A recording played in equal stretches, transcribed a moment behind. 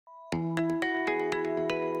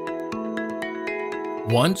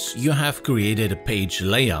Once you have created a page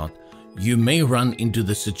layout, you may run into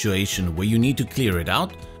the situation where you need to clear it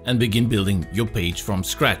out and begin building your page from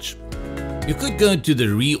scratch. You could go to the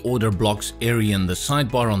reorder blocks area in the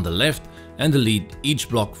sidebar on the left and delete each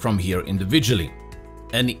block from here individually.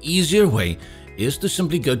 An easier way is to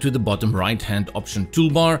simply go to the bottom right hand option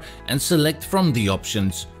toolbar and select from the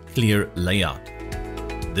options Clear Layout.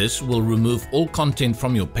 This will remove all content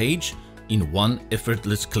from your page in one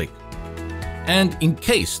effortless click. And in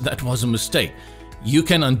case that was a mistake, you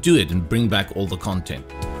can undo it and bring back all the content.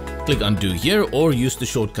 Click undo here or use the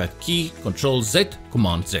shortcut key Ctrl-Z,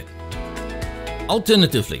 Command-Z.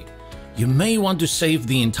 Alternatively, you may want to save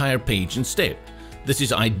the entire page instead. This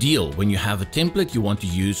is ideal when you have a template you want to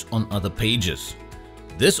use on other pages.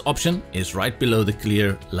 This option is right below the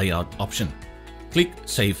Clear Layout option. Click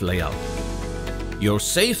Save Layout. Your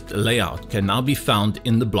saved layout can now be found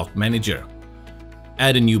in the block manager.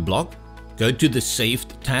 Add a new block, go to the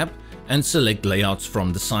Saved tab and select Layouts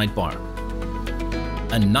from the sidebar.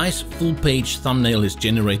 A nice full page thumbnail is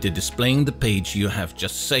generated displaying the page you have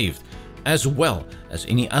just saved, as well as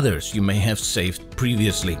any others you may have saved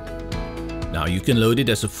previously. Now you can load it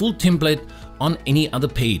as a full template on any other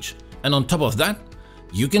page, and on top of that,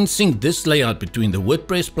 you can sync this layout between the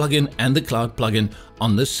WordPress plugin and the Cloud plugin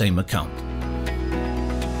on the same account.